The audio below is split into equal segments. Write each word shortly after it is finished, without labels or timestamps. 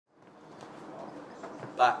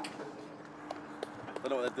back. Don't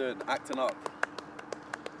know what they're doing, acting up.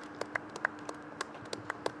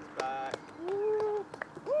 Back. Woo.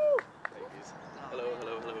 Woo. Babies. Hello,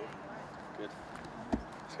 hello, hello. Good.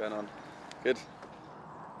 What's going on? Good.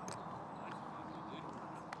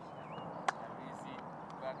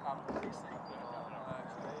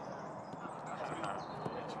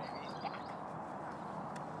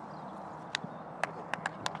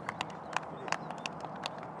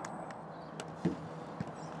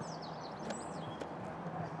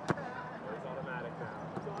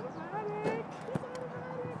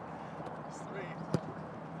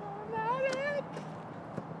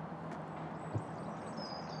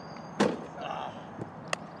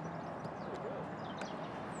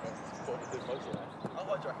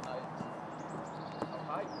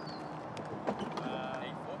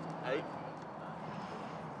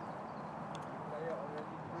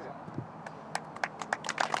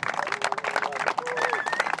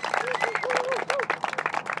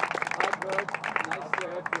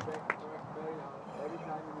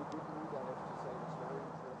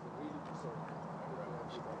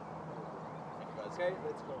 Okay,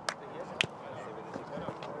 let's go.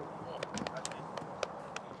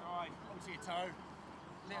 Obviously a toe.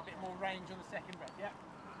 A little bit more range on the second rep. Yeah,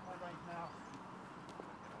 more range now.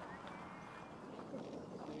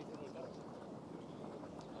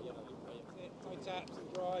 Toe taps and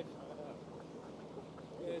drive.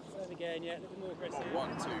 Good. Turn again. Yeah, a little more aggressive. 1,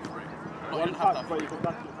 2, 3. One have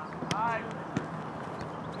that.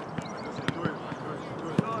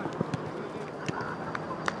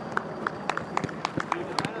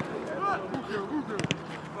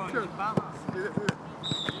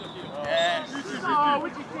 Yes. Oh,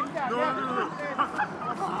 would you sit down?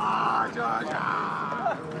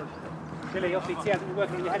 Billy, obviously T hasn't been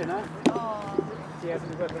working on your header now. T hasn't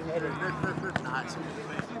been working on your header. Nah, it's all good.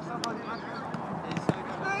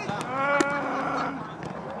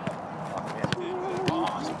 Oh,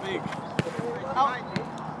 it's big.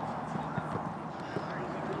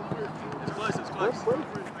 It's close, it's close.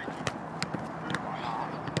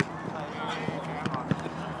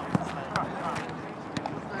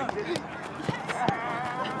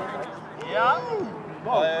 Yeah.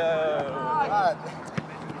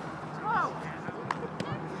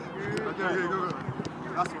 Okay, go.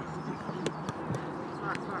 Last one.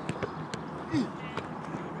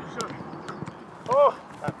 Oh!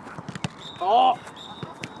 Oh!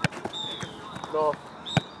 No.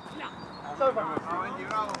 It's over.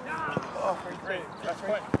 Oh, 3-3. That's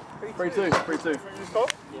right. 3-2. 3-2.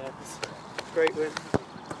 Yeah. Great win.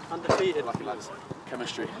 Undefeated. Lucky lads.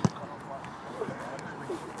 Chemistry.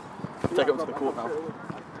 Take it up to the court now.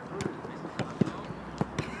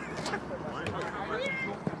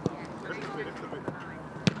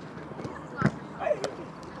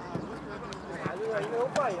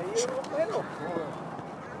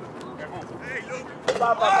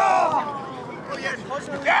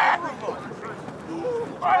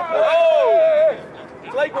 Oh!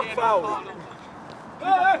 Flagrant foul.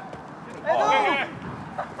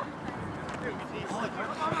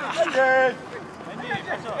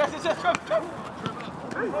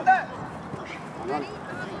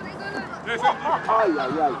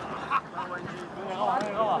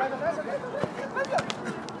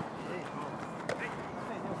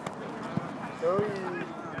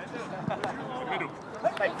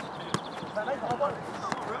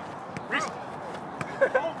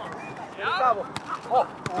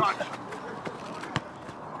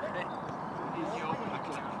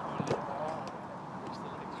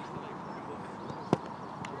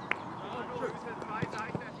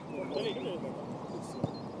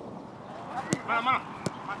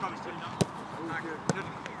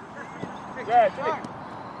 Yes,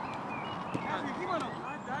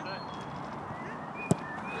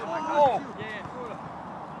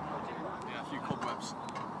 Yeah, a few cobwebs.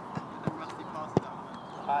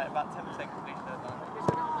 About 10% completion there now.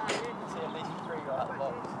 See at least 3 right out the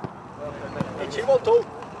box. Hey, Chilwell too.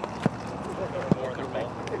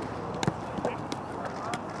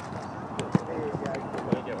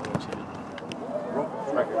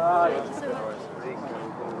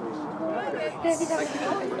 Thank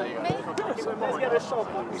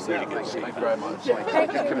you very much.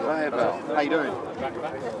 How you doing?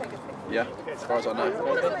 Yeah, as far as I know.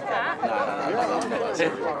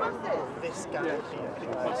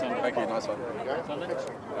 Thank you, nice one.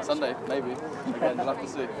 Sunday, maybe. Again, we'll have to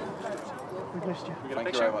see. We missed you.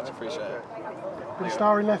 Thank you very much, appreciate it. Been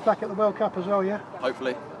starring left back at the World Cup as well, yeah?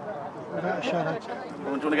 Hopefully. Without a shadow. Do you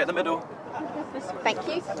want to get in the middle? Thank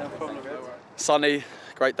you. Sunny,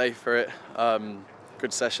 great day for it.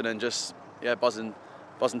 Good session and just, yeah, buzzing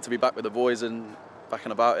to be back with the boys and back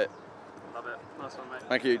and about it. Love it. Nice one, mate.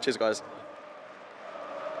 Thank you. Cheers, guys.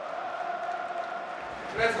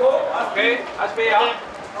 Let's go. HP, yeah.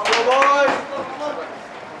 Come on, boys.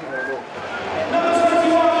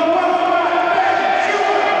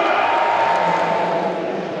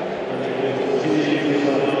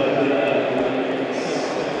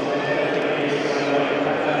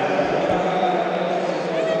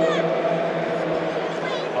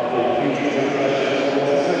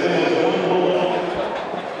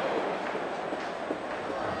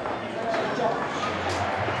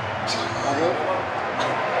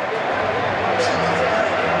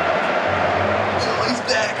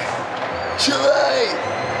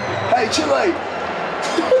 Hey, Chilwell!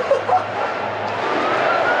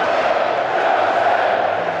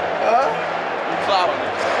 Huh? Clown.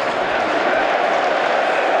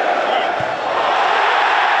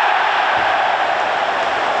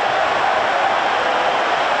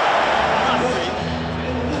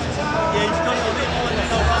 Yeah, he's got it on the line,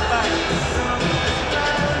 they'll run back.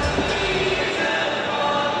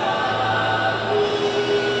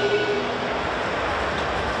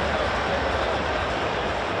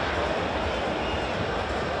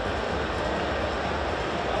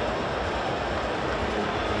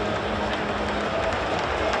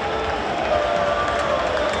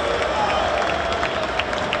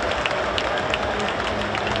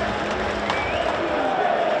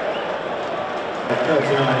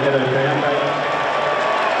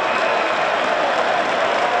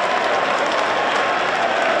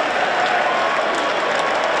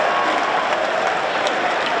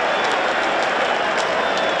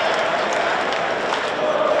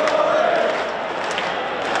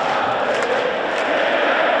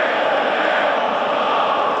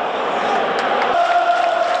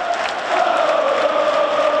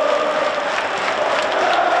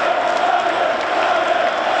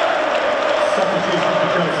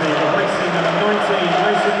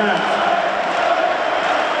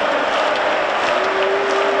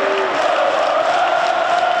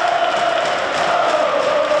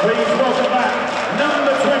 Please welcome back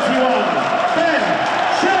number 21, Ben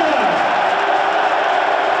Chiwell.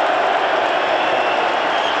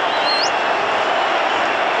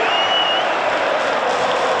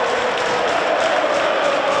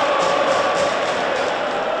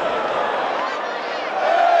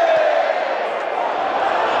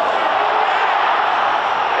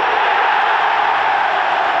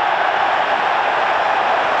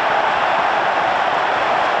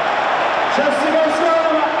 Chelsea goes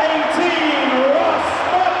number 18, Ross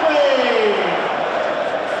Buckley.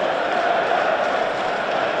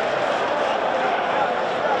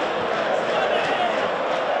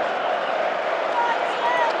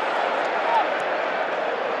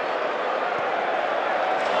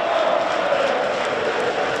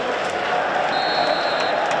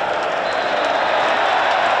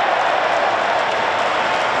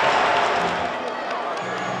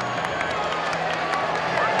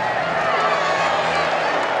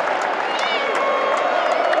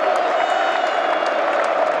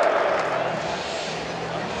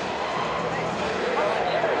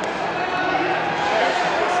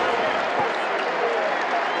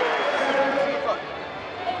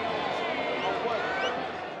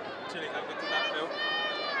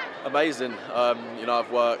 Amazing. You know,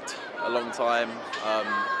 I've worked a long time.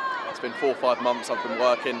 It's been 4 or 5 months I've been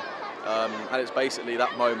working, and it's basically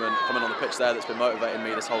that moment coming on the pitch there that's been motivating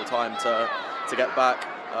me this whole time to get back.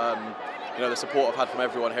 You know, the support I've had from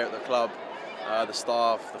everyone here at the club, the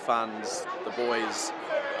staff, the fans, the boys,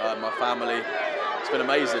 my family. It's been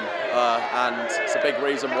amazing, and it's a big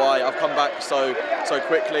reason why I've come back so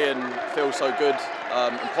quickly and feel so good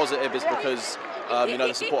and positive is because you know,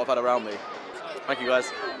 the support I've had around me. Thank you,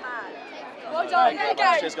 guys. Well done.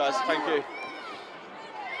 Cheers, guys. Thank you.